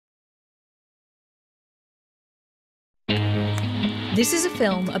This is a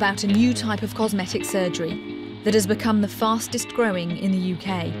film about a new type of cosmetic surgery that has become the fastest growing in the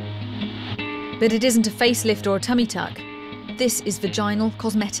UK. But it isn't a facelift or a tummy tuck. This is vaginal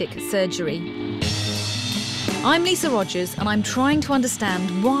cosmetic surgery. I'm Lisa Rogers, and I'm trying to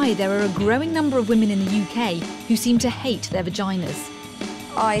understand why there are a growing number of women in the UK who seem to hate their vaginas.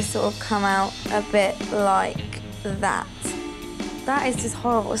 I sort of come out a bit like that. That is just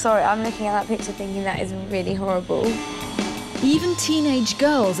horrible. Sorry, I'm looking at that picture thinking that is really horrible. Even teenage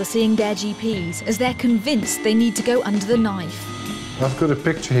girls are seeing their GPs as they're convinced they need to go under the knife. I've got a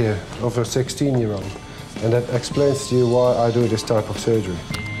picture here of a 16-year-old, and that explains to you why I do this type of surgery.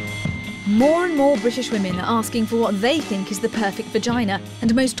 More and more British women are asking for what they think is the perfect vagina,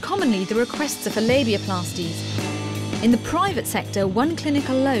 and most commonly the requests are for labiaplasties. In the private sector, one clinic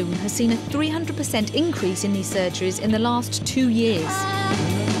alone has seen a 300% increase in these surgeries in the last 2 years.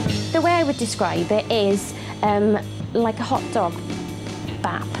 The way I would describe it is like a hot dog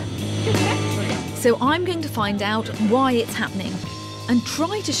bap. So I'm going to find out why it's happening and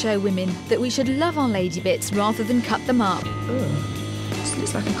try to show women that we should love our lady bits rather than cut them up. This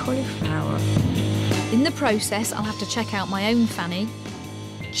looks like a cauliflower. In the process, I'll have to check out my own fanny,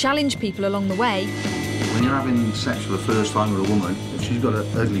 challenge people along the way. When you're having sex for the first time with a woman, if she's got an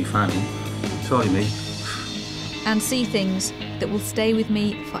ugly fanny, sorry me. And see things that will stay with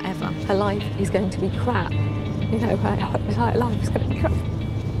me forever. Her life is going to be crap. You know, her life is going to be crap.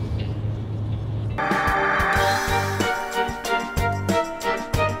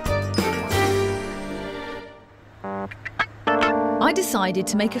 I decided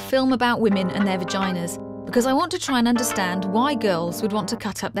to make a film about women and their vaginas because I want to try and understand why girls would want to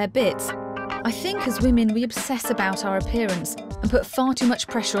cut up their bits. I think as women we obsess about our appearance and put far too much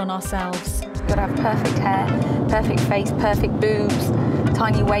pressure on ourselves. You've got to have perfect hair, perfect face, perfect boobs,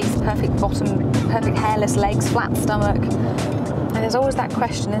 tiny waist, perfect bottom, perfect hairless legs, flat stomach. And there's always that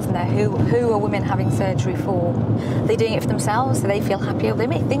question, isn't there? Who are women having surgery for? Are they doing it for themselves? Do they feel happier? They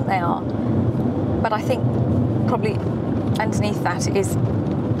may think they are. But I think probably underneath that is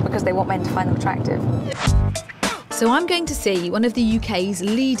because they want men to find them attractive. So I'm going to see one of the UK's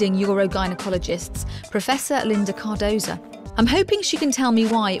leading urogynecologists, Professor Linda Cardoza. I'm hoping she can tell me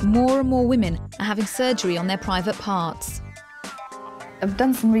why more and more women are having surgery on their private parts. I've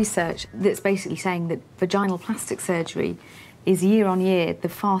done some research that's basically saying that vaginal plastic surgery is year on year the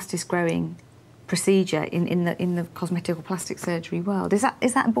fastest growing procedure in the cosmetic or plastic surgery world. Is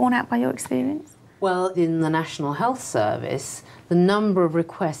that borne out by your experience? Well, in the National Health Service, the number of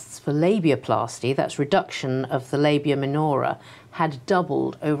requests for labiaplasty, that's reduction of the labia minora, had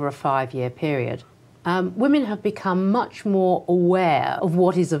doubled over a 5-year period. Women have become much more aware of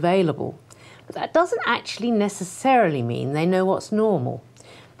what is available, but that doesn't actually necessarily mean they know what's normal.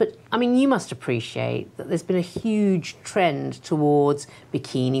 But, I mean, you must appreciate that there's been a huge trend towards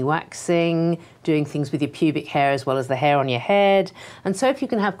bikini waxing, doing things with your pubic hair as well as the hair on your head. And so if you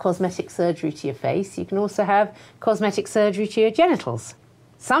can have cosmetic surgery to your face, you can also have cosmetic surgery to your genitals.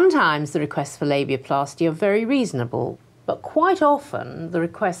 Sometimes the requests for labiaplasty are very reasonable, but quite often the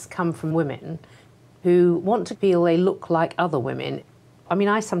requests come from women who want to feel they look like other women. I mean,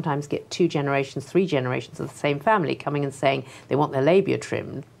 I sometimes get 2 generations, 3 generations of the same family coming and saying they want their labia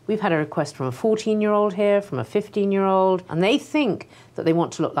trimmed. We've had a request from a 14-year-old here, from a 15-year-old, and they think that they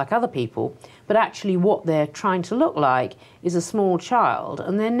want to look like other people, but actually what they're trying to look like is a small child,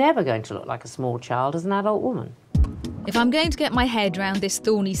 and they're never going to look like a small child as an adult woman. If I'm going to get my head round this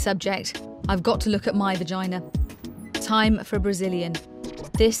thorny subject, I've got to look at my vagina. Time for a Brazilian.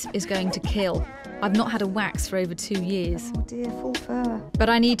 This is going to kill. I've not had a wax for over 2 years. Oh dear, full fur. But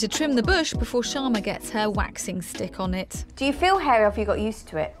I need to trim the bush before Sharma gets her waxing stick on it. Do you feel hairy or have you got used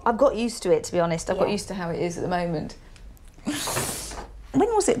to it? I've got used to it, to be honest. I've got Yeah. used to how it is at the moment. When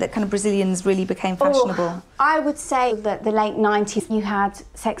was it that kind of Brazilians really became fashionable? Oh, I would say that the late 90s, you had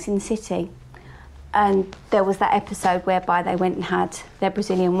Sex in the City. And there was that episode whereby they went and had their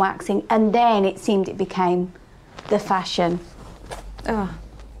Brazilian waxing. And then it seemed it became the fashion. Oh.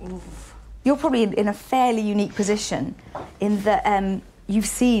 You're probably in a fairly unique position in that you've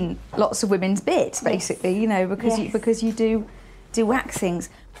seen lots of women's bits, basically, you know, because you do waxings.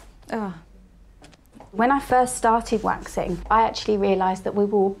 Oh. When I first started waxing, I actually realised that we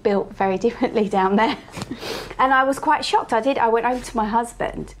were all built very differently down there. And I was quite shocked. I went home to my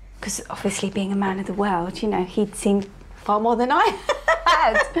husband, because obviously being a man of the world, you know, he'd seen far more than I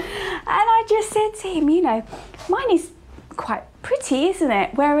had. And I just said to him, you know, mine is quite pretty, isn't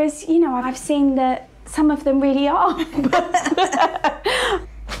it? Whereas, you know, I've seen that some of them really are.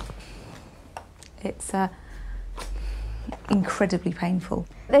 It's incredibly painful.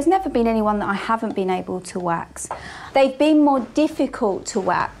 There's never been anyone that I haven't been able to wax. They've been more difficult to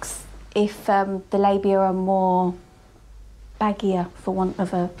wax if the labia are more baggier, for want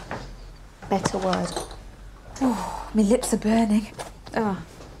of a better word. Oh, my lips are burning. Oh.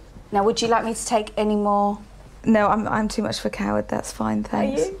 Now, would you like me to take any more? No, I'm too much of a coward. That's fine,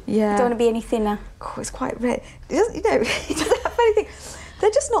 thanks. Are you? Yeah. You don't want to be any thinner? Oh, it's quite red. It doesn't, you know, it doesn't have anything. They're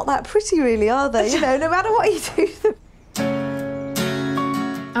just not that pretty, really, are they? You know, no matter what you do to them.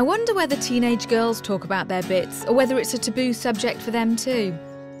 I wonder whether teenage girls talk about their bits, or whether it's a taboo subject for them too.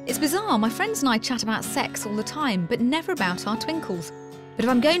 It's bizarre, my friends and I chat about sex all the time, but never about our twinkles. But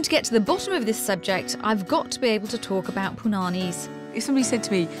if I'm going to get to the bottom of this subject, I've got to be able to talk about punanis. If somebody said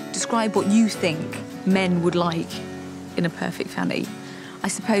to me, describe what you think men would like in a perfect fanny, I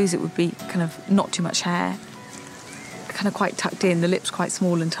suppose it would be kind of not too much hair, kind of quite tucked in, the lips quite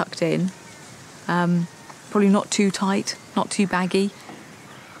small and tucked in, probably not too tight, not too baggy.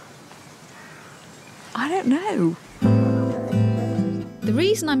 I don't know. The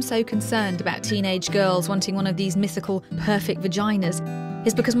reason I'm so concerned about teenage girls wanting one of these mythical perfect vaginas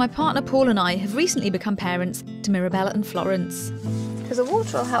is because my partner Paul and I have recently become parents to Mirabella and Florence. Because the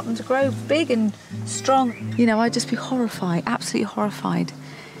water will help them to grow big and strong. You know, I'd just be horrified, absolutely horrified,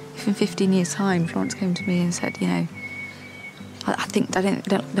 if in 15 years' time Florence came to me and said, you know, I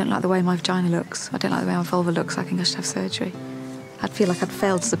don't like the way my vagina looks. I don't like the way my vulva looks. I think I should have surgery. I'd feel like I'd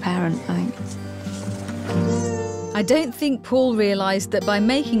failed as a parent, I think. I don't think Paul realised that by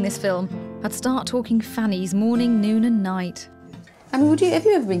making this film, I'd start talking fannies morning, noon and night. I mean, have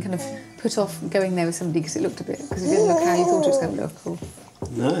you ever been kind of put off going there with somebody because it looked a bit, because it didn't look how you thought it was going to look? Or...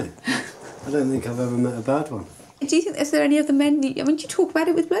 No, I don't think I've ever met a bad one. Do you think, is there any other men, do you talk about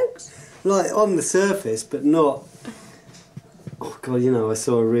it with blokes? Like, on the surface, but not... Oh, God, you know, I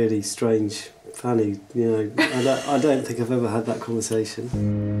saw a really strange fanny, you know. I don't think I've ever had that conversation.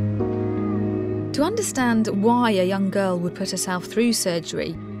 To understand why a young girl would put herself through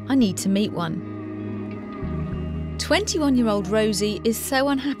surgery, I need to meet one. 21-year-old Rosie is so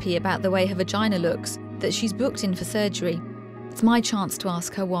unhappy about the way her vagina looks that she's booked in for surgery. It's my chance to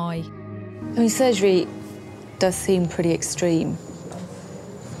ask her why. I mean, surgery does seem pretty extreme.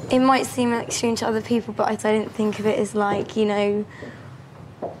 It might seem extreme to other people, but I don't think of it as, like, you know,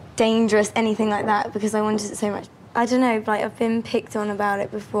 dangerous, anything like that, because I wanted it so much. I don't know, like, I've been picked on about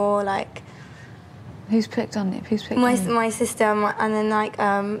it before, like... Who's picked on it? Who's picked on it? My sister, and then, like,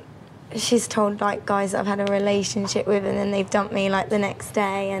 she's told, like, guys that I've had a relationship with, and then they've dumped me, like, the next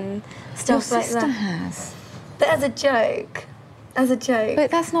day and stuff like that. Your sister has? But as a joke. As a joke. But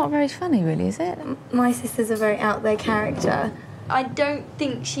that's not very funny, really, is it? My sister's a very out there character. I don't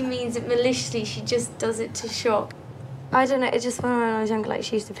think she means it maliciously, she just does it to shock. I don't know, it's just when I was younger, like,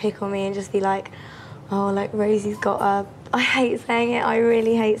 she used to pick on me and just be like, oh, like, Rosie's got a... I hate saying it, I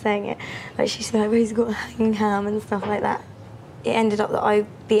really hate saying it. Like, she used to be like, Rosie's got a hanging ham and stuff like that. It ended up that I'd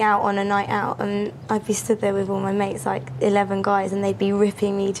be out on a night out and I'd be stood there with all my mates, like 11 guys, and they'd be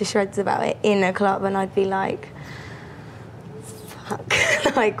ripping me to shreds about it in a club, and I'd be like,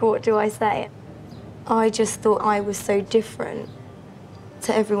 fuck, like, what do I say? I just thought I was so different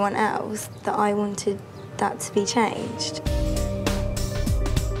to everyone else that I wanted that to be changed.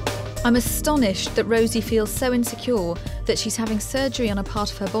 I'm astonished that Rosie feels so insecure that she's having surgery on a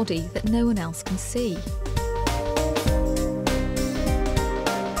part of her body that no one else can see.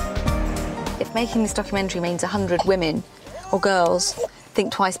 If making this documentary means 100 women or girls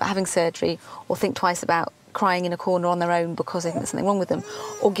think twice about having surgery, or think twice about crying in a corner on their own because they think there's something wrong with them,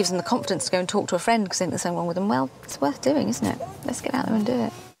 or gives them the confidence to go and talk to a friend because they think there's something wrong with them, well, it's worth doing, isn't it? Let's get out there and do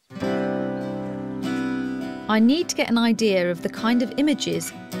it. I need to get an idea of the kind of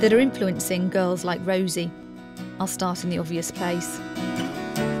images that are influencing girls like Rosie. I'll start in the obvious place.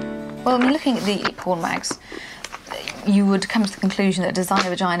 Well, I mean, looking at the porn mags, you would come to the conclusion that a designer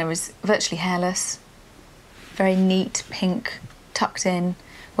vagina is virtually hairless, very neat, pink, tucked in,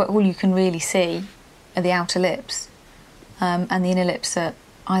 where all you can really see are the outer lips, and the inner lips are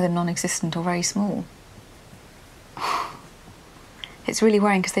either non-existent or very small. It's really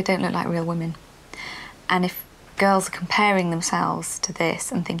worrying because they don't look like real women. And if girls are comparing themselves to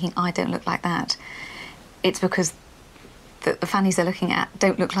this and thinking, I don't look like that, it's because the fannies they're looking at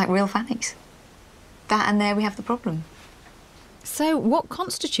don't look like real fannies. That, and there we have the problem. So what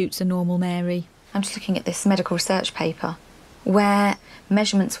constitutes a normal Mary? I'm just looking at this medical research paper where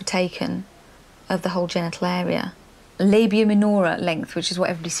measurements were taken of the whole genital area. Labia minora length, which is what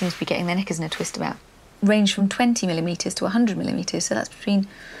everybody seems to be getting their knickers in a twist about, range from 20 millimetres to 100 millimetres, so that's between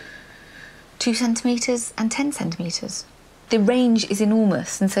 2 centimetres and 10 centimetres. The range is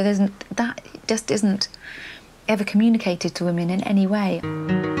enormous, and so that just isn't ever communicated to women in any way.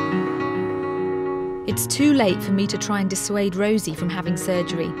 It's too late for me to try and dissuade Rosie from having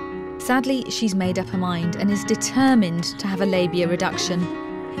surgery. Sadly, she's made up her mind and is determined to have a labia reduction.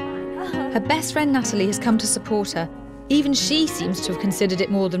 Her best friend Natalie has come to support her. Even she seems to have considered it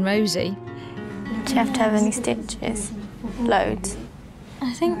more than Rosie. Do you have to have any stitches? Loads?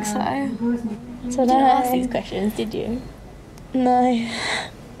 I think so. So I didn't ask these questions, did you? No.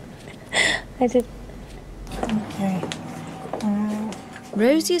 I did. Okay.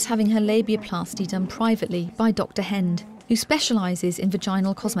 Rosie is having her labiaplasty done privately by Dr. Hend, who specialises in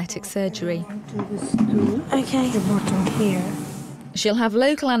vaginal cosmetic surgery. Okay. The bottom here. She'll have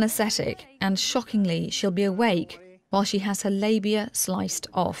local anaesthetic and, shockingly, she'll be awake while she has her labia sliced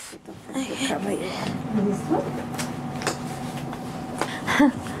off. Are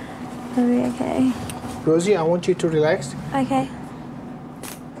we okay? Rosie, I want you to relax. Okay.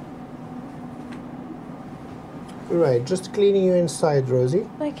 Right, just cleaning you inside, Rosie.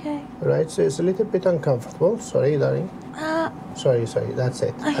 Okay. Right, so it's a little bit uncomfortable. Sorry, darling. Sorry, that's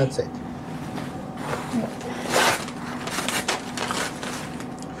it. Okay. That's it.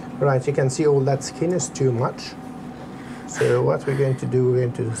 Right, you can see all that skin is too much. So what we're going to do, we're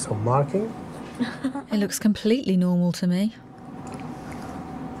going to do some marking. It looks completely normal to me.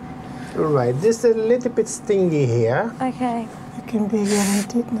 Right, this is a little bit stingy here. Okay. You can be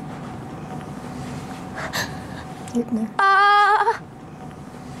guaranteed.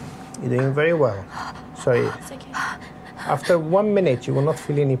 You're doing very well. Sorry. It's okay. After 1 minute, you will not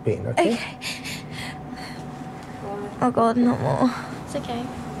feel any pain, okay? Okay. Oh God, not more. It's okay.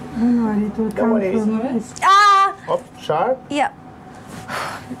 Don't worry, it will come from... Up, sharp. Yep.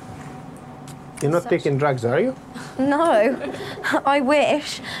 You're not taking drugs, are you? No. I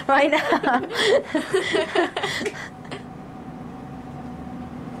wish. Right now.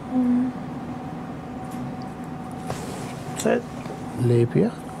 That's it.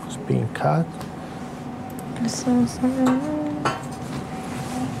 Labia is being cut.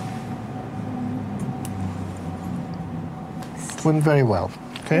 Went very well.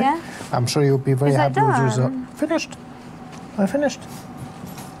 Okay. Yeah? I'm sure you'll be very Is that happy with the result. done? Finished. I finished.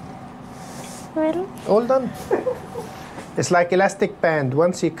 Really? All done. It's like elastic band.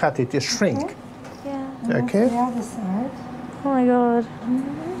 Once you cut it, you shrink. Yeah. Okay. The other side. Oh my God.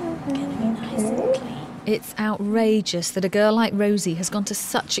 It's outrageous that a girl like Rosie has gone to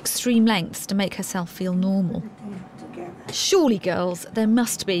such extreme lengths to make herself feel normal. Surely, girls, there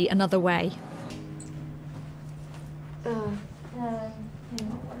must be another way.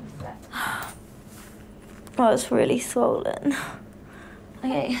 Oh, it's really swollen.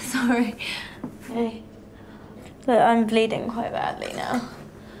 Okay, sorry. Okay. But I'm bleeding quite badly now.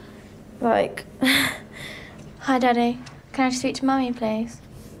 Like, hi, Daddy. Can I just speak to Mummy, please?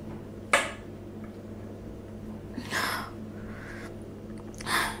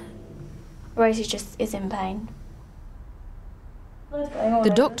 Rosie just is in pain.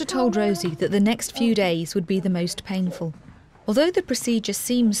 The doctor told Rosie that the next few days would be the most painful. Although the procedure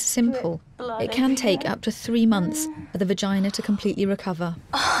seems simple, it can take up to 3 months for the vagina to completely recover.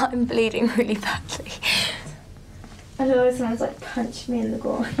 Oh, I'm bleeding really badly. I don't know, someone's like punched me in the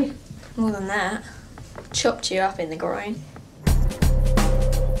groin. More than that. Chopped you up in the groin.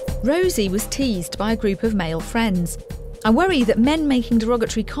 Rosie was teased by a group of male friends. I worry that men making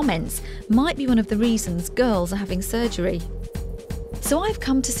derogatory comments might be one of the reasons girls are having surgery. So I've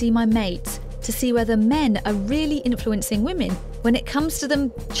come to see my mates to see whether men are really influencing women when it comes to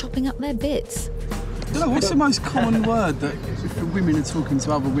them chopping up their bits. What's the most common word that if women are talking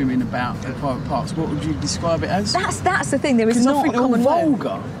to other women about their private parts, what would you describe it as? That's the thing. There is not a common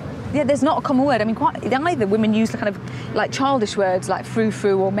vulgar. word. Yeah, there's not a common word. I mean, either women use kind of like childish words like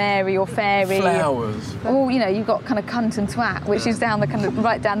frou-frou or Mary or fairy. Flowers. Or, you know, you've got kind of cunt and twat, which is down the kind of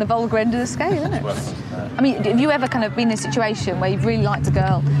right down the vulgar end of the scale, isn't it? I mean, have you ever kind of been in a situation where you've really liked a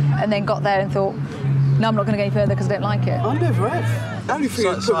girl and then got there and thought, no, I'm not going to go any further because I don't like it? I never have. The only thing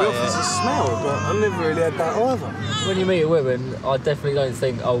that put me off is the smell, but I never really had that either. When you meet a woman, I definitely don't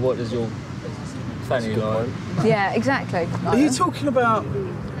think, oh, what does your fanny like? Yeah, exactly. Are you talking about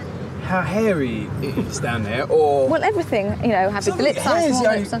how hairy it is down there, or... Well, everything, you know, having the lip size,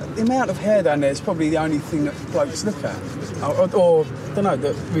 small lips. The amount of hair down there is probably the only thing that blokes look at, or don't know,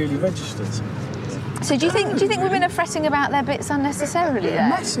 that really registers. So do you think women are fretting about their bits unnecessarily then?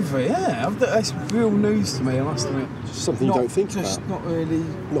 Massively, yeah. That's real news to me, I must admit. Just something you don't think just about? Not really...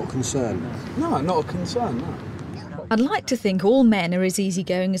 Not a concern? No, not a concern, no. I'd like to think all men are as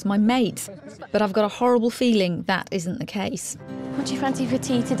easygoing as my mates, but I've got a horrible feeling that isn't the case. What do you fancy for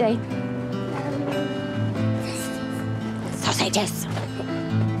tea today? Sausages.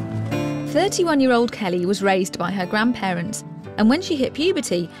 31-year-old Kelly was raised by her grandparents, and when she hit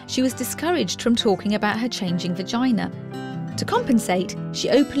puberty, she was discouraged from talking about her changing vagina. To compensate, she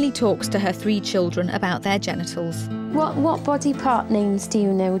openly talks to her 3 children about their genitals. What body part names do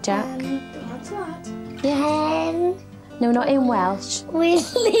you know, Jack? What's what? Yeah. No, not in Welsh.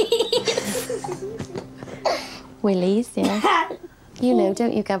 Willies. Willies, yeah. You know,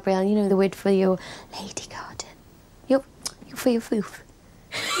 don't you, Gabrielle? You know the word for your lady garden. For your foof.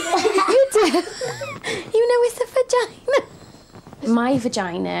 You do. You know it's a vagina. My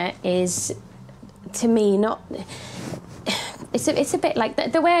vagina is, to me, not. It's a bit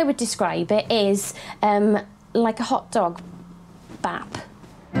like the way I would describe it is like a hot dog bap.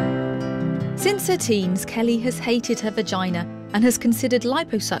 Since her teens, Kelly has hated her vagina and has considered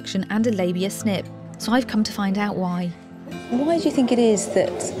liposuction and a labia snip. So I've come to find out why. Why do you think it is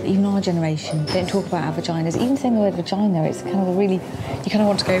that even our generation don't talk about our vaginas? Even saying the word vagina, it's kind of a really... You kind of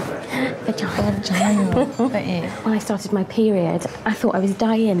want to go... Vagina, don't you? When I started my period, I thought I was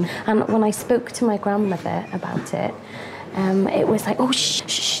dying. And when I spoke to my grandmother about it, it was like, oh,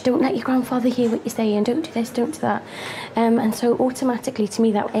 shh, don't let your grandfather hear what you're saying, don't do this, don't do that. And so automatically, to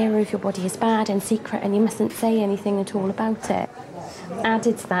me, that area of your body is bad and secret and you mustn't say anything at all about it.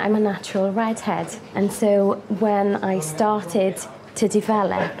 Added to that, I'm a natural redhead. And so when I started to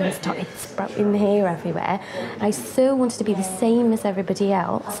develop and started sprouting hair everywhere, I so wanted to be the same as everybody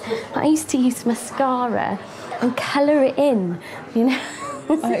else. I used to use mascara and colour it in, you know.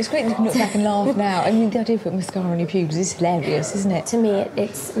 Oh, it's great to look back and laugh now. I mean, the idea of putting mascara on your pubes is hilarious, isn't it? To me,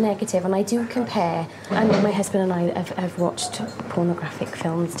 it's negative, and I do compare. I mean, my husband and I have watched pornographic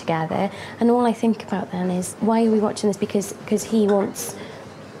films together, and all I think about then is, why are we watching this? Because he wants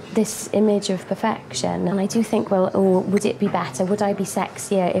this image of perfection. And I do think, well, would it be better? Would I be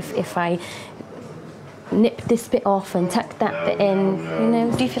sexier if I nip this bit off and tuck that bit in, you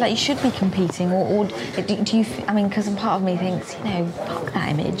know? Do you feel like you should be competing, or do you, I mean, because part of me thinks, you know, fuck that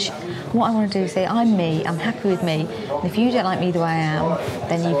image. What I want to do is say, I'm me, I'm happy with me, and if you don't like me the way I am,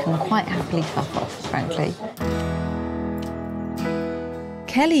 then you can quite happily fuck off, frankly.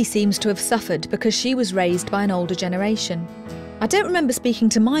 Kelly seems to have suffered because she was raised by an older generation. I don't remember speaking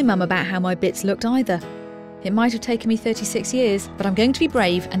to my mum about how my bits looked either. It might have taken me 36 years, but I'm going to be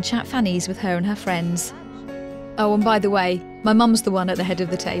brave and chat fannies with her and her friends. Oh, and by the way, my mum's the one at the head of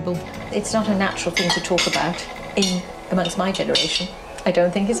the table. It's not a natural thing to talk about amongst my generation. I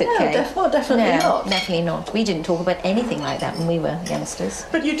don't think, is it, Kay? Definitely not. Definitely not. We didn't talk about anything like that when we were youngsters.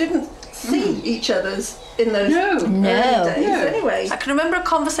 But you didn't see each other's in those early days anyway. I can remember a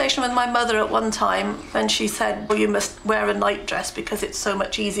conversation with my mother at one time when she said, well, you must wear a nightdress because it's so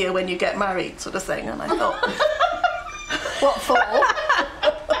much easier when you get married, sort of thing. And I thought, what for?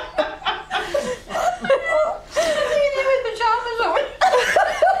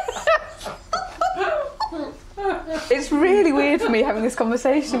 It's really weird for me having this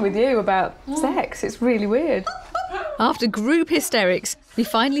conversation with you about sex. It's really weird. After group hysterics, we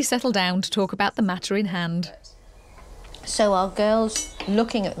finally settle down to talk about the matter in hand. So are girls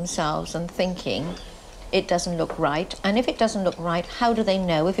looking at themselves and thinking, it doesn't look right? And if it doesn't look right, how do they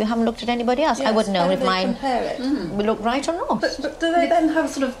know if you haven't looked at anybody else? Yes, I wouldn't know if mine will look right or not. But do they then have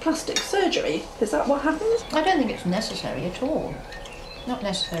sort of plastic surgery? Is that what happens? I don't think it's necessary at all. Not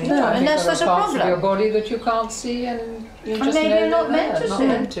necessary No, at all, unless there there's are a parts problem. of your body that you can't see and you And just maybe know you're not they're meant there, to not see.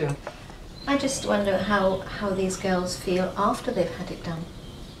 meant to. I just wonder how these girls feel after they've had it done.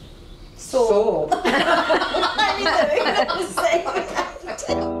 Sore. I knew you were say that.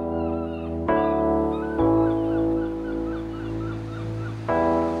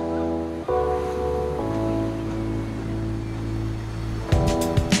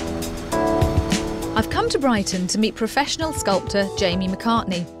 I've come to Brighton to meet professional sculptor Jamie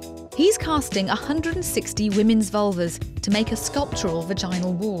McCartney. He's casting 160 women's vulvas to make a sculptural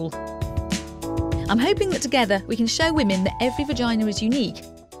vaginal wall. I'm hoping that together we can show women that every vagina is unique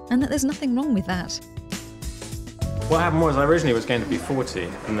and that there's nothing wrong with that. What happened was I originally was going to be 40,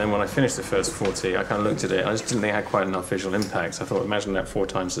 and then when I finished the first 40, I kind of looked at it, I just didn't think it had quite enough visual impact. I thought, imagine that 4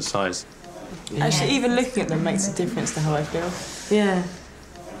 times the size. Actually, even looking at them makes a difference to how I feel. Yeah.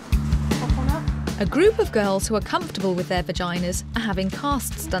 A group of girls who are comfortable with their vaginas are having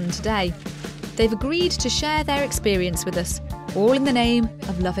casts done today. They've agreed to share their experience with us, all in the name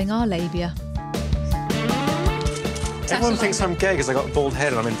of loving our labia. Everyone thinks I'm gay because I got a bald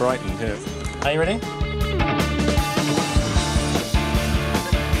head and I'm in Brighton. Yeah. Are you ready?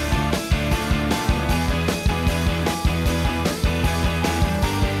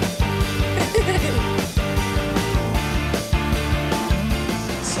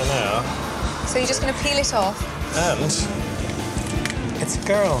 So now... So you're just going to peel it off? And it's a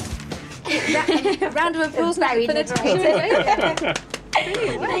girl. A round of applause for Natasha.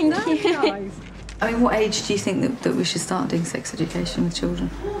 Thank you. I mean, what age do you think that we should start doing sex education with children?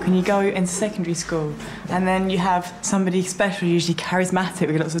 When you go into secondary school and then you have somebody special, usually charismatic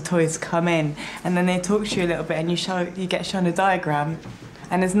with lots of toys, come in and then they talk to you a little bit and you get shown a diagram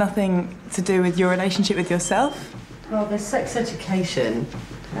and there's nothing to do with your relationship with yourself. Well, there's sex education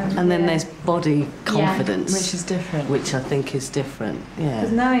and then there's body confidence. Which is different. Which I think is different, yeah.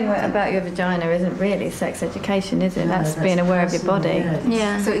 Because knowing about your vagina isn't really sex education, is it? That's being aware of your body.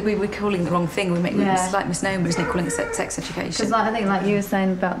 Yeah. So we're calling the wrong thing. It's like misnomer, isn't it, calling it sex education? Because I think, like you were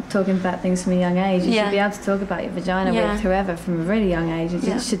saying about talking about things from a young age, you should be able to talk about your vagina with whoever from a really young age.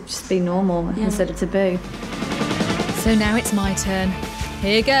 It should just be normal instead of taboo. So now it's my turn.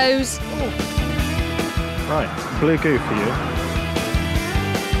 Here goes. Right, blue goo for you.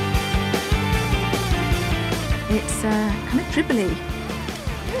 It's kind of dribbly.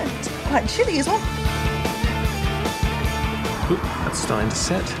 Yeah, it's quite chilly as well. Ooh, that's starting to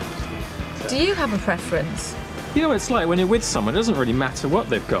set. Do you have a preference? You know what it's like when you're with someone, it doesn't really matter what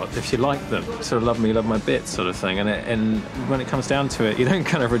they've got if you like them. Sort of love me, love my bits sort of thing. And when it comes down to it, you don't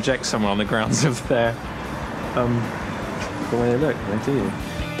kind of reject someone on the grounds of their, the way they look, do you?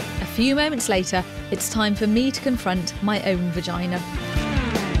 A few moments later, it's time for me to confront my own vagina.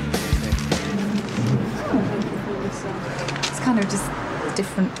 Kind of just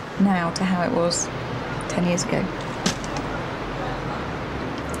different now to how it was 10 years ago.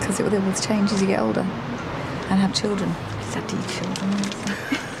 Because it will always change as you get older and have children. Bloody children.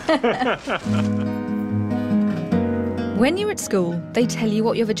 When you're at school, they tell you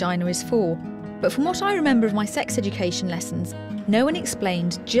what your vagina is for. But from what I remember of my sex education lessons, no one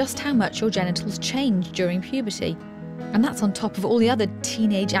explained just how much your genitals change during puberty. And that's on top of all the other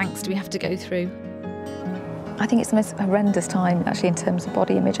teenage angst we have to go through. I think it's the most horrendous time, actually, in terms of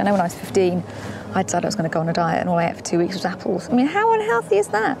body image. I know when I was 15, I decided I was going to go on a diet, and all I ate for 2 weeks was apples. I mean, how unhealthy is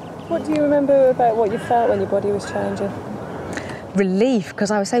that? What do you remember about what you felt when your body was changing? Relief,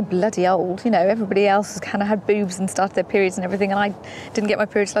 because I was so bloody old. You know, everybody else kind of had boobs and started their periods and everything, and I didn't get my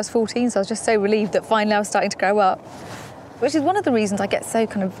period till I was 14, so I was just so relieved that finally I was starting to grow up. Which is one of the reasons I get so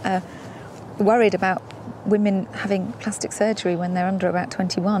kind of worried about women having plastic surgery when they're under about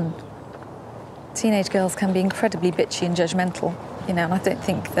 21. Teenage girls can be incredibly bitchy and judgmental, you know, and I don't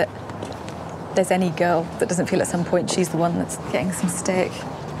think that there's any girl that doesn't feel at some point she's the one that's getting some stick.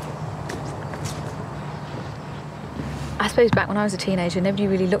 I suppose back when I was a teenager, nobody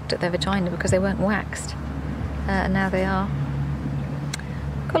really looked at their vagina because they weren't waxed, and now they are.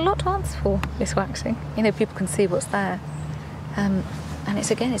 Got a lot to answer for, this waxing. You know, people can see what's there, and it's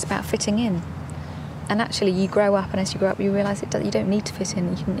about fitting in. And actually, you grow up, and as you grow up, you realise you don't need to fit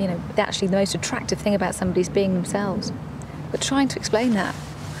in. You can, you know, actually, the most attractive thing about somebody is being themselves. But trying to explain that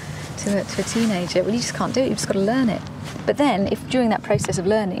to a teenager, well, you just can't do it. You've just got to learn it. But then, if during that process of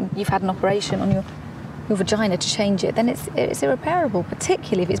learning, you've had an operation on your vagina to change it, then it's irreparable.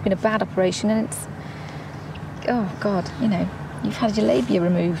 Particularly if it's been a bad operation and it's, oh God, you know, you've had your labia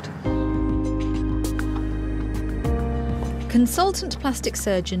removed. Consultant plastic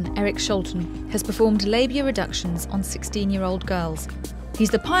surgeon Eric Scholten has performed labia reductions on 16-year-old girls. He's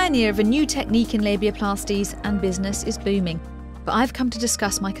the pioneer of a new technique in labiaplasties, and business is booming. But I've come to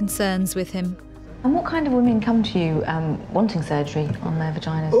discuss my concerns with him. And what kind of women come to you wanting surgery on their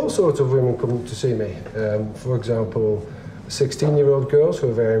vaginas? All sorts of women come to see me. For example, 16-year-old girls who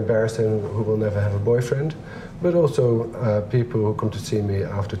are very embarrassed and who will never have a boyfriend, but also people who come to see me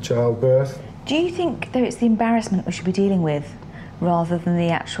after childbirth. Do you think that it's the embarrassment we should be dealing with rather than the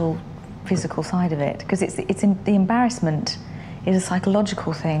actual physical side of it? Because the embarrassment is a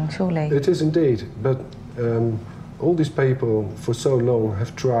psychological thing, surely. It is indeed, but all these people for so long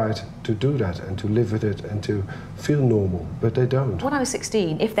have tried to do that and to live with it and to feel normal, but they don't. When I was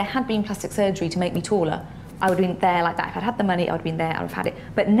 16, if there had been plastic surgery to make me taller, I would have been there like that. If I'd had the money, I would have been there, I would have had it.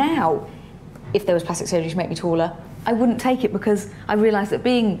 But now, if there was plastic surgery to make me taller, I wouldn't take it because I realise that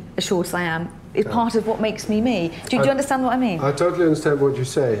being as short as I am is part of what makes me me. Do you understand what I mean? I totally understand what you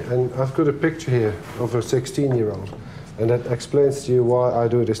say, and I've got a picture here of a 16-year-old, and that explains to you why I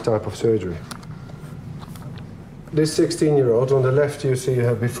do this type of surgery. This 16-year-old, on the left you see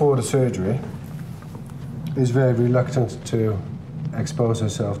her before the surgery, is very reluctant to expose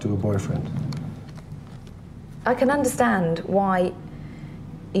herself to a boyfriend. I can understand why,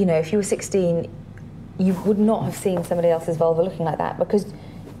 you know, if you were 16, you would not have seen somebody else's vulva looking like that, because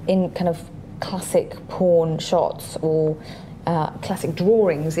in kind of classic porn shots or classic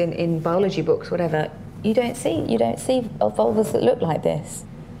drawings in biology books, whatever, you don't see vulvas that look like this.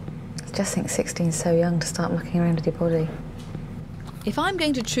 I just think 16 is so young to start mucking around with your body. If I'm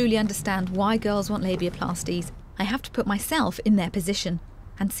going to truly understand why girls want labiaplasties, I have to put myself in their position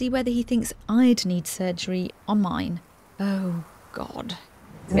and see whether he thinks I'd need surgery on mine. Oh, God.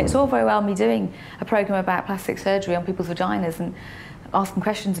 And it's all very well me doing a programme about plastic surgery on people's vaginas and asking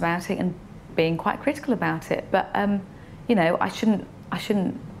questions about it and being quite critical about it. But, you know, I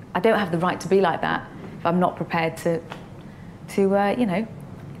don't have the right to be like that if I'm not prepared to you know,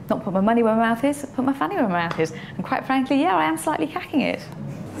 not put my money where my mouth is, put my fanny where my mouth is. And quite frankly, yeah, I am slightly cacking it.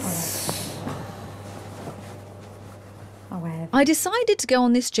 I decided to go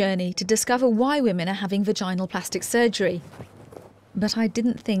on this journey to discover why women are having vaginal plastic surgery. But I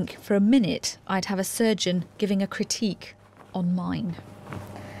didn't think for a minute I'd have a surgeon giving a critique on mine.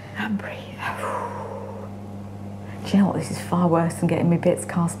 And breathe. Do you know what? This is far worse than getting my bits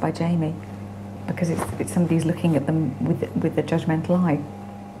cast by Jamie, because it's somebody's looking at them with the judgmental eye.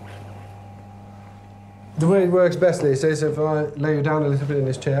 The way it works best, Lisa, is if I lay you down a little bit in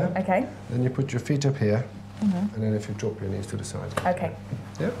this chair. Okay. Then you put your feet up here, and then if you drop your knees to the side. Okay.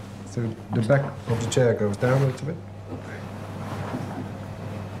 Yeah. So the back of the chair goes down a little bit.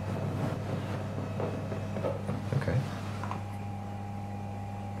 Okay.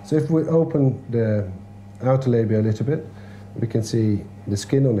 So if we open the outer labia a little bit, we can see the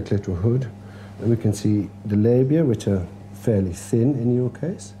skin on the clitoral hood, and we can see the labia, which are fairly thin in your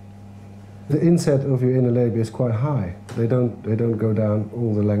case. The inset of your inner labia is quite high. They don't go down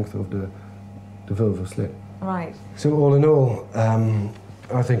all the length of the vulvar slit. Right. So all in all,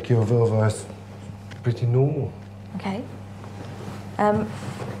 I think your vulva is pretty normal. Okay.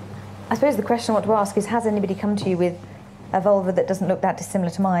 I suppose the question I want to ask is, has anybody come to you with a vulva that doesn't look that dissimilar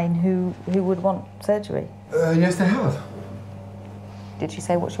to mine who would want surgery? Yes, they have. Did she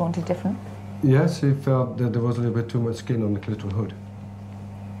say what she wanted different? Yes, she felt that there was a little bit too much skin on the clitoral hood.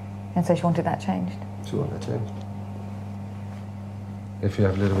 And so she wanted that changed? She wanted that changed. If you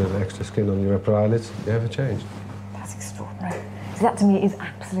have a little bit of extra skin on your upper eyelids, you have it changed. That's extraordinary. So that to me is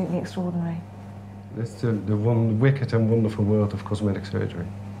absolutely extraordinary. That's the one wicked and wonderful world of cosmetic surgery.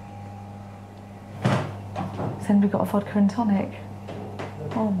 Has anybody got a vodka and tonic?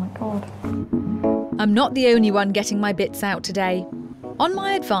 Oh my God. I'm not the only one getting my bits out today. On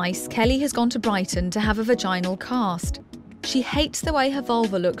my advice, Kelly has gone to Brighton to have a vaginal cast. She hates the way her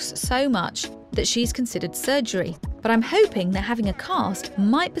vulva looks so much that she's considered surgery. But I'm hoping that having a cast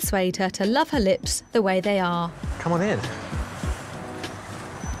might persuade her to love her lips the way they are. Come on in.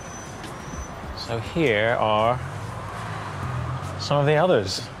 So here are some of the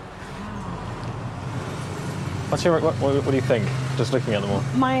others. What do you think, just looking at them all?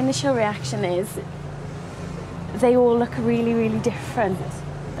 My initial reaction is they all look really, really different.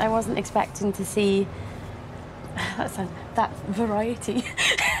 I wasn't expecting to see that variety.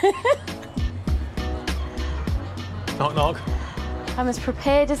 Knock, knock. I'm as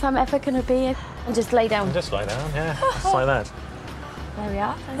prepared as I'm ever going to be. And just lay down. Just lie down, yeah. Just like that. There we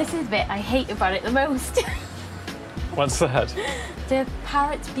are. This is the bit I hate about it the most. What's that? The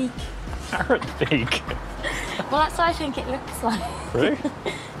parrot beak. Parrot beak? Well, that's what I think it looks like. Really?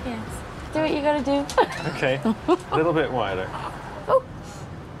 Yes. Do what you got to do. Okay. A little bit wider. Oh.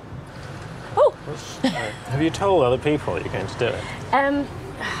 Oh. Have you told other people you're going to do it?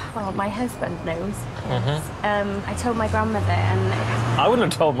 Well, my husband knows. Mm-hmm. I told my grandmother, and I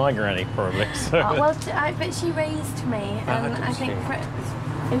wouldn't have told my granny, probably. So. But she raised me, and I think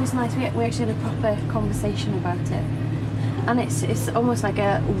it was nice. We actually had a proper conversation about it, and it's almost like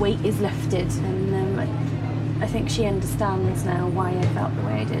a weight is lifted, and I think she understands now why I felt the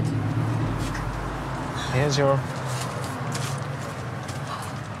way I did. Here's your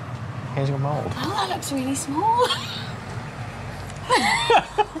mould. Oh, that looks really small.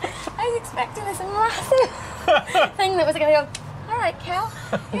 I was expecting this massive thing that was going to go, all right, Cal.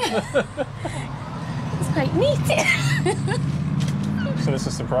 It's quite neat. So this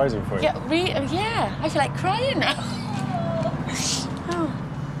is surprising for you? Yeah, I feel like crying now. Oh.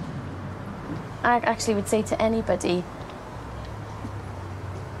 I actually would say to anybody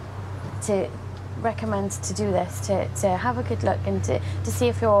to recommend to do this, to have a good look and to see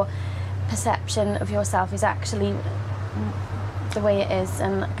if your perception of yourself is actually the way it is,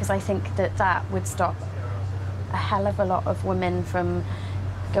 and because I think that would stop a hell of a lot of women from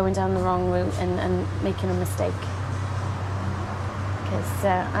going down the wrong route and making a mistake. Because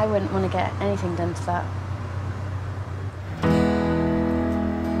I wouldn't want to get anything done to that.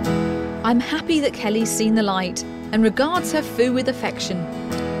 I'm happy that Kelly's seen the light and regards her foo with affection.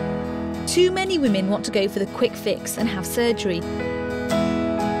 Too many women want to go for the quick fix and have surgery.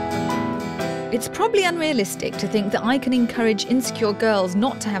 It's probably unrealistic to think that I can encourage insecure girls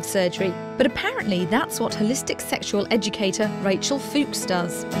not to have surgery, but apparently that's what holistic sexual educator Rachel Fuchs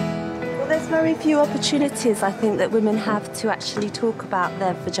does. Well, there's very few opportunities, I think, that women have to actually talk about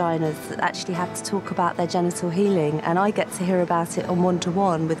their vaginas, that actually have to talk about their genital healing, and I get to hear about it on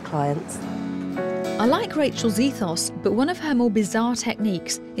one-to-one with clients. I like Rachel's ethos, but one of her more bizarre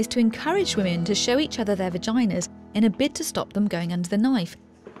techniques is to encourage women to show each other their vaginas in a bid to stop them going under the knife.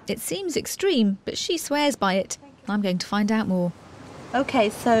 It seems extreme, but she swears by it. I'm going to find out more.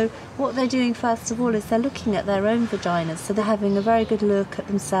 OK, so what they're doing first of all is they're looking at their own vaginas, so they're having a very good look at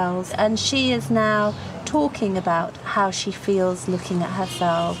themselves, and she is now talking about how she feels looking at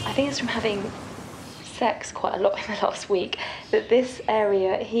herself. I think it's from having sex quite a lot in the last week that this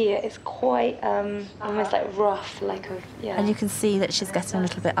area here is quite almost like rough, like a, yeah. And you can see that she's getting a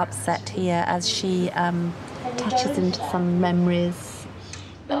little bit upset here as she touches into some memories.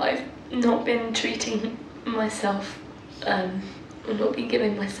 That I've not been treating myself, or not been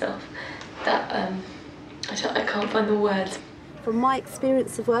giving myself that, I can't find the words. From my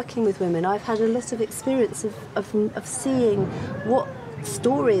experience of working with women, I've had a lot of experience of seeing what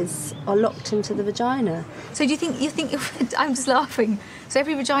stories are locked into the vagina. So do you think I'm just laughing. So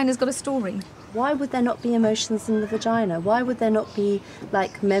every vagina's got a story? Why would there not be emotions in the vagina? Why would there not be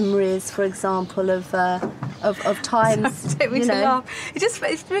like memories, for example, of times? Don't mean to laugh.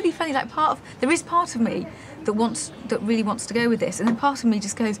 It's really funny. Like there is part of me that really wants to go with this, and then part of me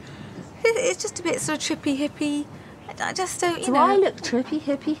just goes, it's just a bit sort of trippy hippie. I just don't. Do I look trippy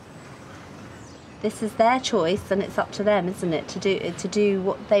hippie? This is their choice, and it's up to them, isn't it, to do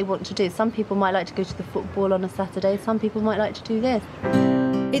what they want to do. Some people might like to go to the football on a Saturday. Some people might like to do this.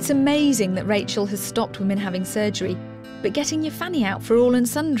 It's amazing that Rachel has stopped women having surgery, but getting your fanny out for all and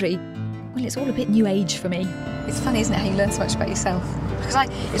sundry, well, it's all a bit new age for me. It's funny, isn't it, how you learn so much about yourself? Because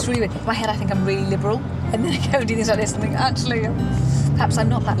it's really weird. In my head, I think I'm really liberal, and then I go and do things like this and think, actually, perhaps I'm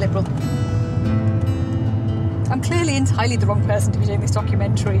not that liberal. I'm clearly entirely the wrong person to be doing this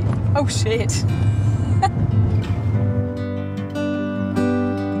documentary. Oh, shit.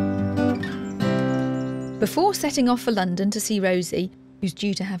 Before setting off for London to see Rosie, who's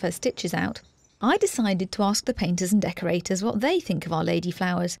due to have her stitches out, I decided to ask the painters and decorators what they think of our lady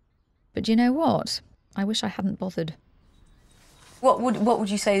flowers. But you know what? I wish I hadn't bothered. What would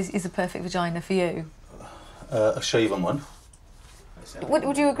you say is a perfect vagina for you? A shaven one.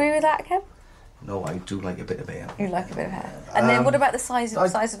 Would you agree with that, Kev? No, I do like a bit of hair. You like a bit of hair. And then what about the size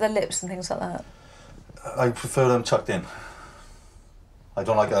of their lips and things like that? I prefer them tucked in. I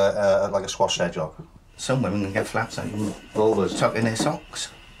don't like a squash hedgehog. Some women can get flaps out and vulvas tucked in their socks.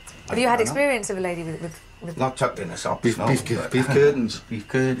 Have you had experience of a lady with not tucked in their socks? Beef curtains. Beef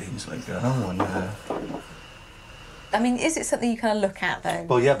curtains like that. Oh, and, I mean, is it something you kind of look at though?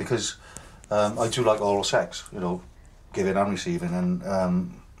 Well, yeah, because I do like oral sex, you know, giving and receiving,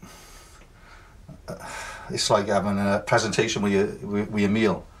 and it's like having a presentation with your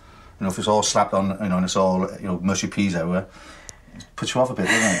meal. You know, if it's all slapped on, you know, and it's all, you know, mushy peas everywhere, it puts you off a bit,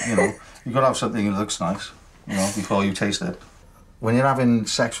 doesn't it? You know, you've got to have something that looks nice, you know, before you taste it. When you're having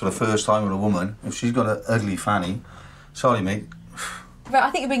sex for the first time with a woman, if she's got an ugly fanny, sorry, mate. But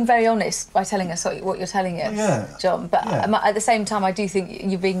I think you're being very honest by telling us what you're telling us, yeah. John. But at the same time, I do think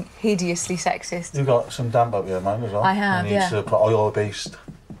you're being hideously sexist. You've got some damp up your mind as well. I have, you need to put oil-based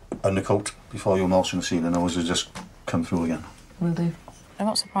undercoat before you emulsion the ceiling, otherwise it'll just come through again. Will do. I'm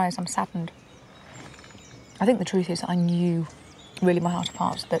not surprised, I'm saddened. I think the truth is I knew, really my heart of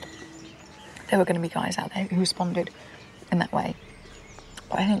hearts, that there were going to be guys out there who responded in that way.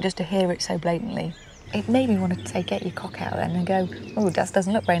 But I think just to hear it so blatantly, it made me want to say, get your cock out then and go, oh, that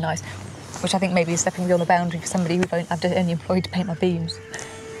doesn't look very nice. Which I think maybe is stepping beyond the boundary for somebody who I've only employed to paint my beams.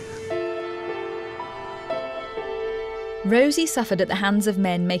 Rosie suffered at the hands of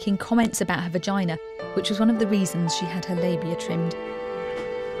men making comments about her vagina, which was one of the reasons she had her labia trimmed.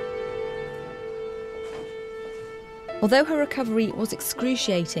 Although her recovery was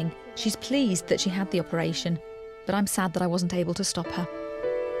excruciating, she's pleased that she had the operation, but I'm sad that I wasn't able to stop her.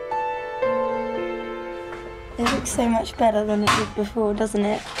 It looks so much better than it did before, doesn't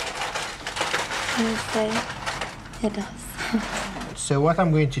it? Honestly, it does. So what I'm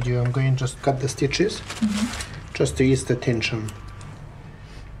going to do, I'm going to just cut the stitches, just to ease the tension.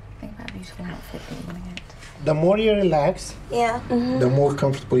 Think about a beautiful outfit that you're going to get. The more you relax, the more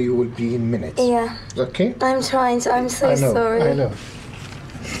comfortable you will be in minutes. Yeah. Okay? I'm trying to, I'm so sorry. I know.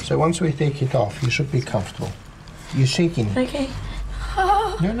 So once we take it off, you should be comfortable. You're shaking. Okay.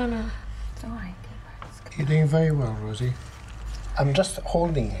 No. It's all right. You're doing very well, Rosie. I'm just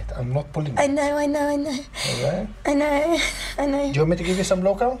holding it. I'm not pulling it. I know. All right? I know. Do you want me to give you some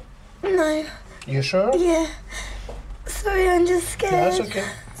local? No. You sure? Yeah. Sorry, I'm just scared. That's okay.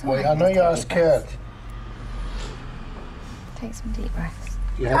 Well, I know you are scared. Take some deep breaths.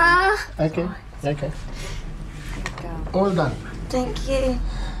 You happy? Okay. Okay. All done. Thank you.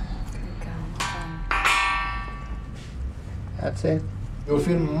 That's it. You'll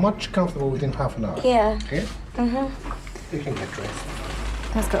feel much comfortable within half an hour. Yeah. Okay? Mm-hmm. You can get dressed.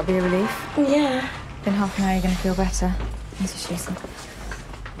 That's got to be a relief. Yeah. In half an hour, you're going to feel better. Mrs. Sheeson.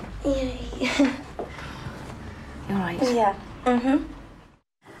 Yeah. You're right. Yeah. Mm-hmm.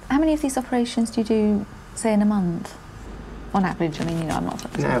 How many of these operations do you do, say, in a month? On average, I mean, you know, I'm not...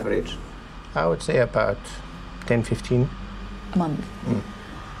 On average, I would say about 10, 15. A month?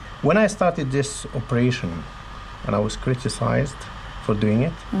 When I started this operation, and I was criticized for doing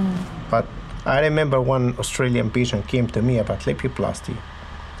it, but I remember one Australian patient came to me about lipoplasty,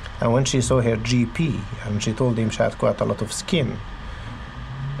 and when she saw her GP, and she told him she had quite a lot of skin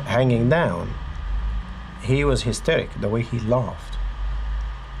hanging down, he was hysteric, the way he laughed.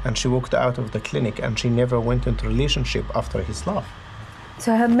 And she walked out of the clinic, and she never went into relationship after his laugh.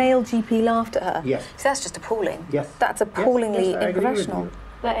 So her male GP laughed at her? Yes. So that's just appalling. Yes. That's appallingly Yes, I agree with unprofessional. you.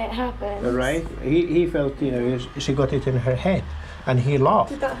 But it happens. Right? He felt, you know, she got it in her head, and he laughed.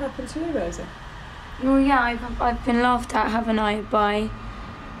 Did that happen to you, Rosa? Well, yeah, I've been laughed at, haven't I, by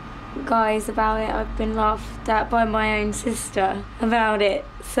guys about it. I've been laughed at by my own sister about it.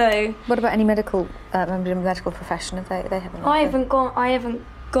 So. What about any medical profession? Have they haven't? I haven't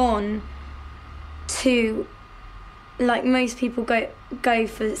gone to, like most people go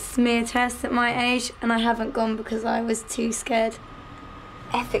for smear tests at my age, and I haven't gone because I was too scared.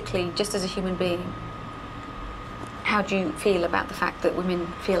 Ethically, just as a human being, how do you feel about the fact that women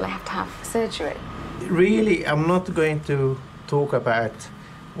feel they have to have surgery? Really, I'm not going to talk about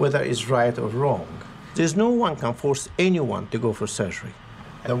whether it's right or wrong. There's no one can force anyone to go for surgery.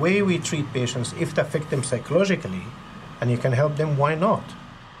 The way we treat patients, if it affects them psychologically and you can help them, why not?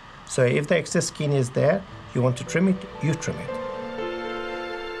 So if the excess skin is there, you want to trim it, you trim it.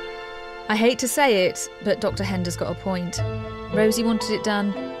 I hate to say it, but Dr. Hender's got a point. Rosie wanted it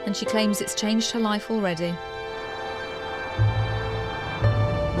done, and she claims it's changed her life already.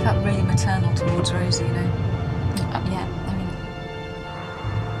 I felt really maternal towards Rosie, you know. Yeah, I mean...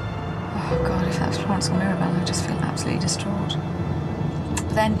 Oh, God, if that was Florence or Mirabelle, I'd just feel absolutely distraught.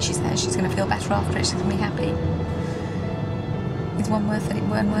 But then she says she's going to feel better after it, she's going to be happy. Is one worth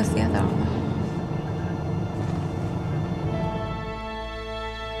the other?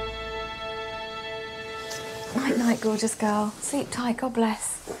 Night, night, gorgeous girl. Sleep tight, God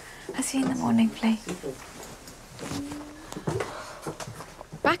bless. I'll see you in the morning, please.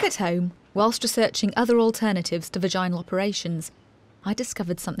 Back at home, whilst researching other alternatives to vaginal operations, I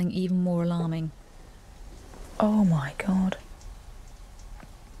discovered something even more alarming. Oh, my God.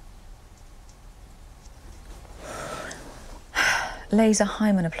 Laser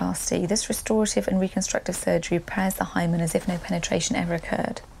hymenoplasty. This restorative and reconstructive surgery repairs the hymen as if no penetration ever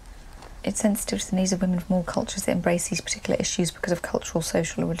occurred. It's sensitive to the needs of women from all cultures that embrace these particular issues because of cultural,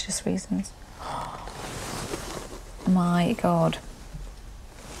 social, or religious reasons. My God.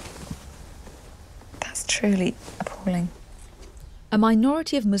 That's truly appalling. A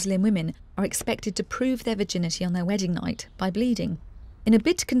minority of Muslim women are expected to prove their virginity on their wedding night by bleeding. In a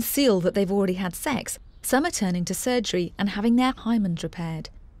bid to conceal that they've already had sex, some are turning to surgery and having their hymens repaired.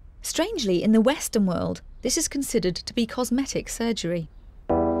 Strangely, in the Western world, this is considered to be cosmetic surgery.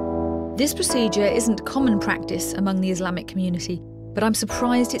 This procedure isn't common practice among the Islamic community, but I'm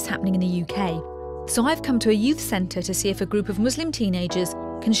surprised it's happening in the UK. So I've come to a youth centre to see if a group of Muslim teenagers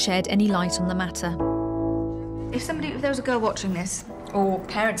can shed any light on the matter. If there was a girl watching this, or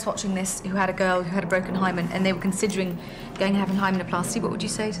parents watching this who had a girl who had a broken hymen and they were considering going and having hymenoplasty, what would you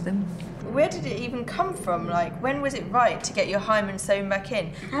say to them? Where did it even come from? Like, when was it right to get your hymen sewn back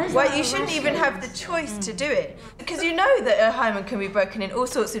in? Well, you shouldn't even have the choice to do it. Because you know that a hymen can be broken in all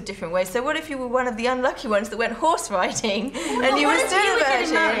sorts of different ways. So what if you were one of the unlucky ones that went horse riding and you were still a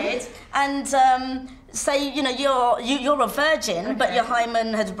virgin? Married and say, you know, you're a virgin, but your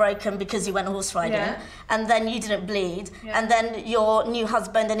hymen had broken because you went horse riding, and then you didn't bleed, and then your new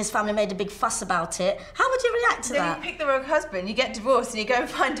husband and his family made a big fuss about it. How would you react to that? Then you pick the wrong husband, you get divorced, and you go and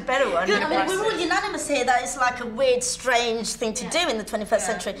find a better one. Good. I mean, we're all unanimous here that it's like a weird, strange thing to do in the 21st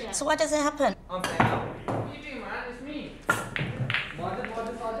century. So why does it happen?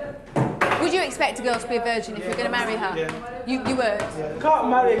 Would you expect a girl to be a virgin if you're going to marry her? Yeah. You would? You can't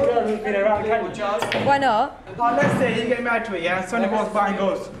marry a girl who's been around, can you? Why not? Let's say you get married to her, yeah? Someone walks by and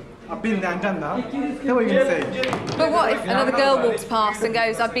goes, I've been there and done that. Then what are you going to say? But what if another girl walks past and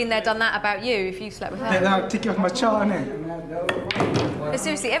goes, I've been there, done that about you, if you slept with her? Then I'll take you off my chart, innit? But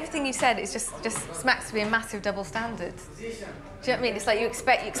seriously, everything you said is just smacks to be a massive double standard. Do you know what I mean? It's like you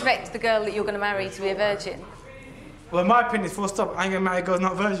expect the girl that you're going to marry to be a virgin. Well, in my opinion, full stop. I ain't gonna marry a girl who's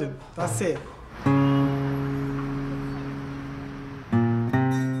not virgin. That's it.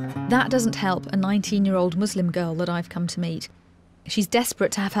 That doesn't help a 19-year-old Muslim girl that I've come to meet. She's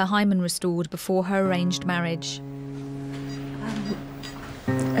desperate to have her hymen restored before her arranged marriage.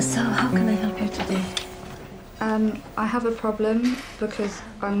 So how can I help you today? I have a problem because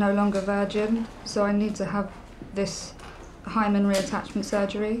I'm no longer virgin, so I need to have this hymen reattachment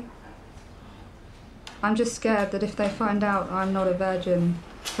surgery. I'm just scared that if they find out I'm not a virgin,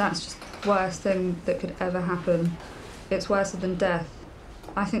 that's just the worst thing that could ever happen. It's worse than death.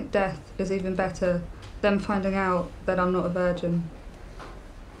 I think death is even better than finding out that I'm not a virgin.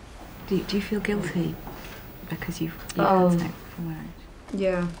 Do you feel guilty because you've sex for marriage?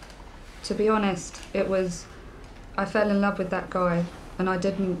 Yeah. To be honest, I fell in love with that guy, and I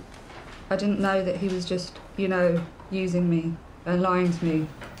didn't know that he was just, using me and lying to me.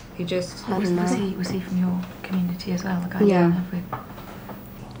 He just... Was he from your community as well, the guy Yeah. you lived with?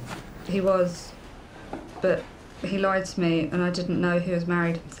 He was, but he lied to me, and I didn't know he was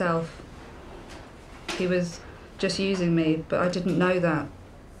married himself. He was just using me, but I didn't know that.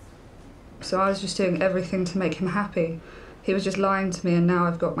 So I was just doing everything to make him happy. He was just lying to me, and now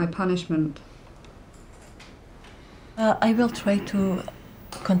I've got my punishment. I will try to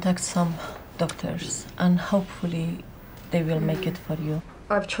contact some doctors, and hopefully they will make it for you.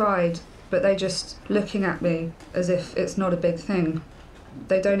 I've tried, but they're just looking at me as if it's not a big thing.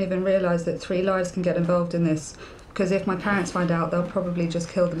 They don't even realise that 3 lives can get involved in this, because if my parents find out, they'll probably just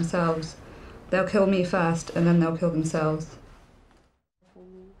kill themselves. They'll kill me first, and then they'll kill themselves.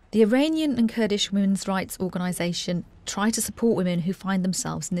 The Iranian and Kurdish women's rights organisation try to support women who find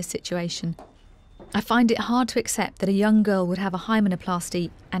themselves in this situation. I find it hard to accept that a young girl would have a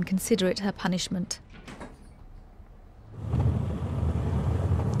hymenoplasty and consider it her punishment.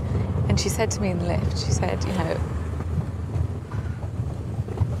 And she said to me in the lift, she said, she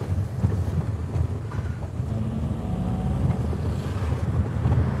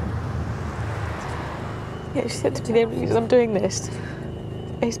said to me, the only reason I'm doing this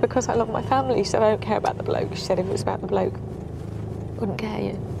is because I love my family. She said, I don't care about the bloke. She said, if it was about the bloke, I wouldn't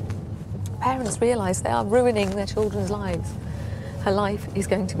care. Parents realise they are ruining their children's lives. Her life is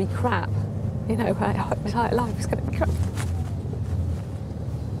going to be crap. Her entire life is going to be crap.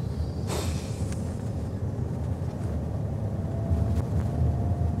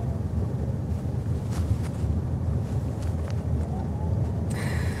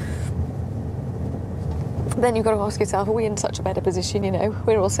 Then you've got to ask yourself, are we in such a better position,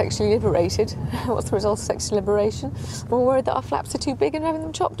 We're all sexually liberated. What's the result of sexual liberation? We're worried that our flaps are too big and having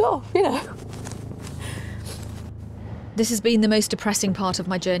them chopped off, This has been the most depressing part of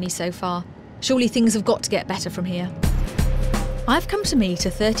my journey so far. Surely things have got to get better from here. I've come to meet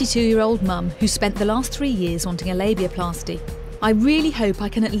a 32-year-old mum who spent the last 3 years wanting a labiaplasty. I really hope I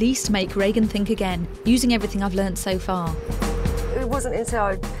can at least make Reagan think again, using everything I've learnt so far. It wasn't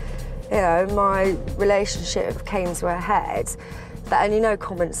until my relationship came to a head that any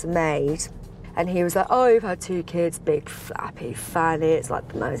comments are made. And he was like, oh, you've had 2 kids, big, flappy, fanny, it's like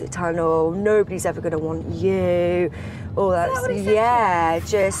the Mersey Tunnel, nobody's ever going to want you, all that.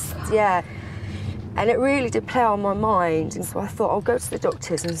 Yeah. And it really did play on my mind. And so I thought, I'll go to the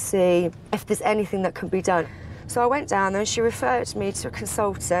doctors and see if there's anything that can be done. So I went down there and she referred me to a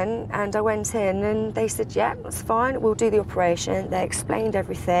consultant, and I went in and they said, yeah, that's fine, we'll do the operation. They explained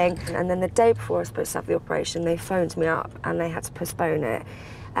everything. And then the day before I was supposed to have the operation, they phoned me up and they had to postpone it.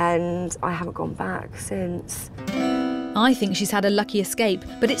 And I haven't gone back since. I think she's had a lucky escape,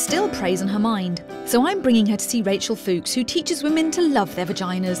 but it still preys on her mind. So I'm bringing her to see Rachel Fuchs, who teaches women to love their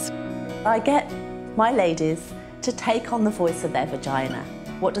vaginas. I get my ladies to take on the voice of their vagina.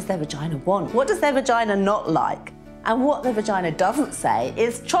 What does their vagina want? What does their vagina not like? And what their vagina doesn't say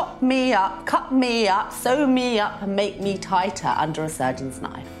is chop me up, cut me up, sew me up and make me tighter under a surgeon's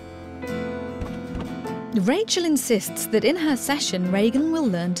knife. Rachel insists that in her session, Reagan will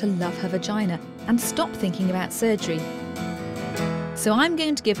learn to love her vagina and stop thinking about surgery. So I'm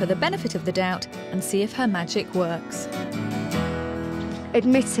going to give her the benefit of the doubt and see if her magic works.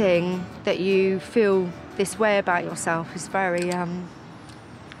 Admitting that you feel this way about yourself is very, I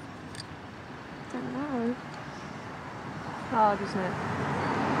don't know. Hard, isn't it?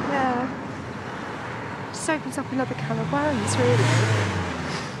 Yeah. Just opens up another can of worms, really.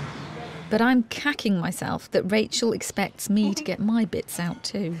 But I'm cacking myself that Rachel expects me to get my bits out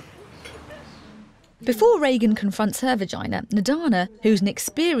too. Before Reagan confronts her vagina, Nadana, who's an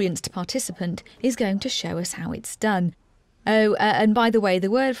experienced participant, is going to show us how it's done. Oh, and by the way, the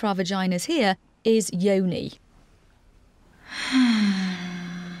word for our vaginas here is yoni.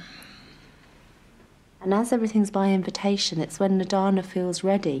 And as everything's by invitation, it's when Nadana feels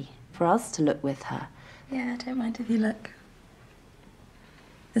ready for us to look with her. Yeah, I don't mind if you look.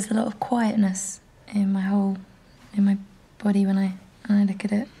 There's a lot of quietness in my body when I look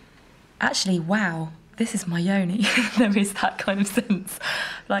at it. Actually, wow, this is my yoni. There is that kind of sense.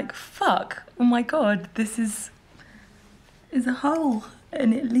 Like, fuck, oh my God, this is a hole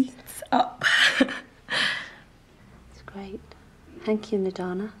and it leads up. It's great. Thank you,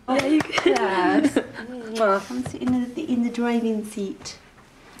 Nadana. Yeah, you Yes. I'm sitting in the driving seat.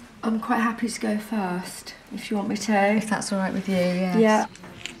 I'm quite happy to go first, if you want me to. If that's all right with you, yes. Yeah.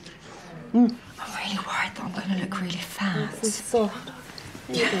 I'm really worried that I'm going to look really fat. This is soft.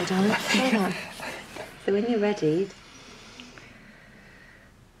 There you go, darling. Hold on. So when you're ready...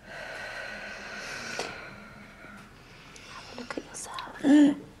 have a look at yourself.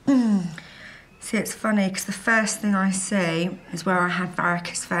 See, it's funny, because the first thing I see is where I had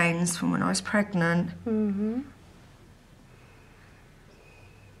varicose veins from when I was pregnant. Mm-hmm.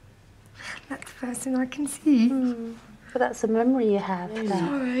 That's the first thing I can see. But that's a memory you have.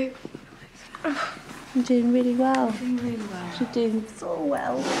 Sorry. You're doing really well. Doing really well. You're doing so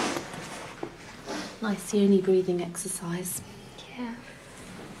well. Nice yoni breathing exercise. Yeah.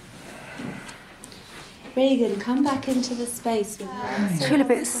 Regan, come back into the space with her. I feel a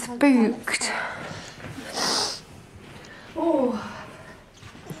bit spooked. Oh.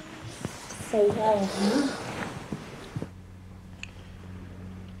 So well, huh?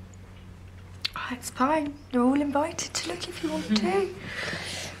 It's fine. You're all invited to look if you want to.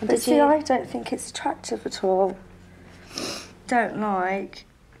 But But see, I don't think it's attractive at all. Don't like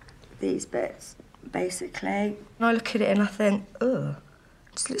these bits, basically. And I look at it and I think, ugh,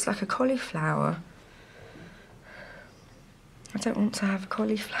 it just looks like a cauliflower. I don't want to have a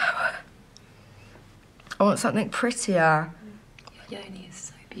cauliflower. I want something prettier. Your yoni is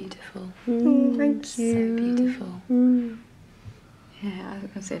so beautiful. Thank you. So beautiful. Yeah, I was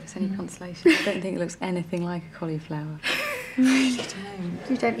going to say, if it's any consolation, I don't think it looks anything like a cauliflower. You don't.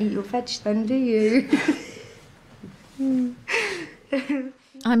 You don't eat your veg then, do you?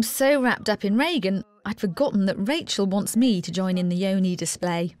 I'm so wrapped up in Regan, I'd forgotten that Rachel wants me to join in the yoni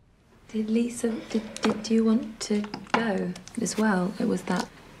display. Did Lisa, did you want to go as well? It was that...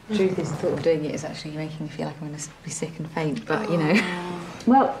 The truth is, the thought of doing it is actually making me feel like I'm going to be sick and faint, but, you know.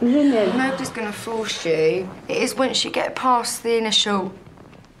 Well, nobody's going to force you. It is once you get past the initial,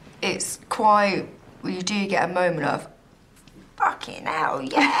 it's quite, well, you do get a moment of, fucking hell,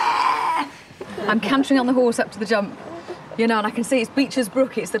 yeah! I'm cantering on the horse up to the jump, you know, and I can see it's Beecher's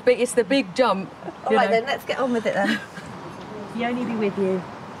Brook. It's the big jump. All right, then, let's get on with it then. Yoni be with you.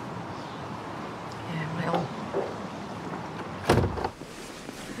 Yeah, right on.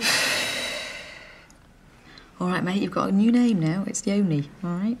 All right, mate, you've got a new name now. It's Yoni,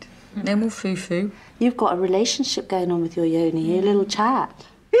 all right? No more foo-foo. You've got a relationship going on with your yoni, a little chat.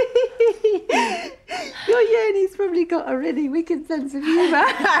 Your yoni's probably got a really wicked sense of humour.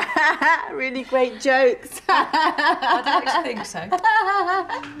 Really great jokes. I don't actually think so.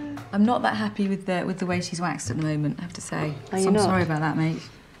 I'm not that happy with the way she's waxed at the moment, I have to say. Are So you I'm not? sorry about that, mate.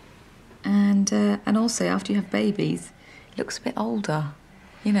 And also, after you have babies, it looks a bit older,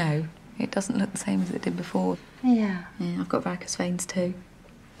 you know. It doesn't look the same as it did before. Yeah. Yeah, I've got varicose veins too.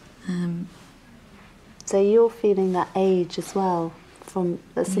 So you're feeling that age as well, from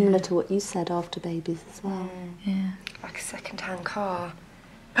similar to what you said after babies as well. Yeah. Like a second-hand car.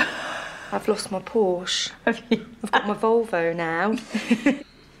 I've lost my Porsche. Have you? I've got my Volvo now.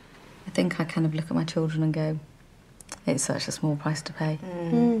 I think I kind of look at my children and go, it's such a small price to pay.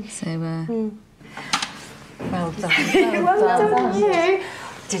 So, well done. Well done, you.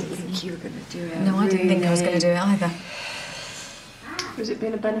 Didn't think you were going to do it. No, I didn't think I was going to do it either. Has it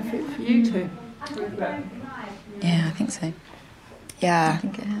been a benefit for you too? Yeah, I think so. Yeah, I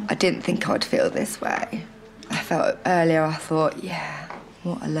think it has. I didn't think I'd feel this way. I felt earlier, I thought, yeah,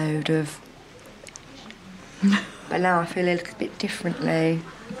 what a load of... But now I feel a little bit differently.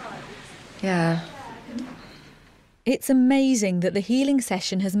 Yeah. It's amazing that the healing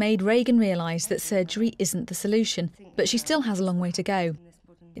session has made Regan realise that surgery isn't the solution, but she still has a long way to go.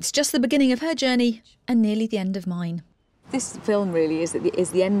 It's just the beginning of her journey and nearly the end of mine. This film really is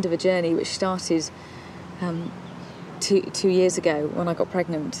the end of a journey which started 2 years ago when I got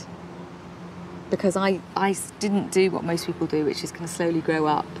pregnant. Because I didn't do what most people do, which is kind of slowly grow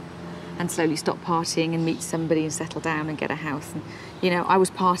up and slowly stop partying and meet somebody and settle down and get a house. And, you know, I was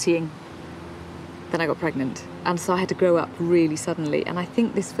partying, then I got pregnant. And so I had to grow up really suddenly. And I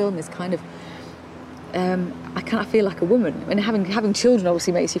think this film is kind of I kind of feel like a woman. And having children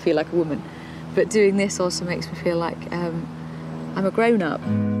obviously makes you feel like a woman, but doing this also makes me feel like I'm a grown-up.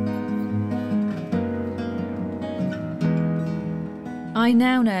 I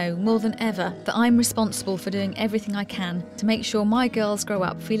now know more than ever that I'm responsible for doing everything I can to make sure my girls grow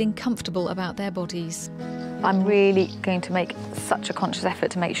up feeling comfortable about their bodies. I'm really going to make such a conscious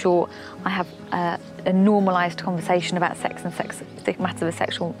effort to make sure I have a normalised conversation about sex and matters of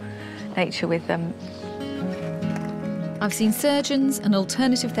sexual nature with them. I've seen surgeons and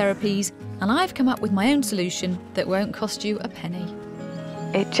alternative therapies, and I've come up with my own solution that won't cost you a penny.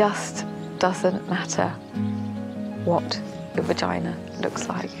 It just doesn't matter what your vagina looks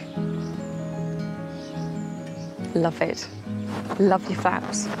like. Love it. Love your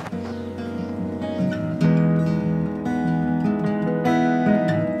flaps.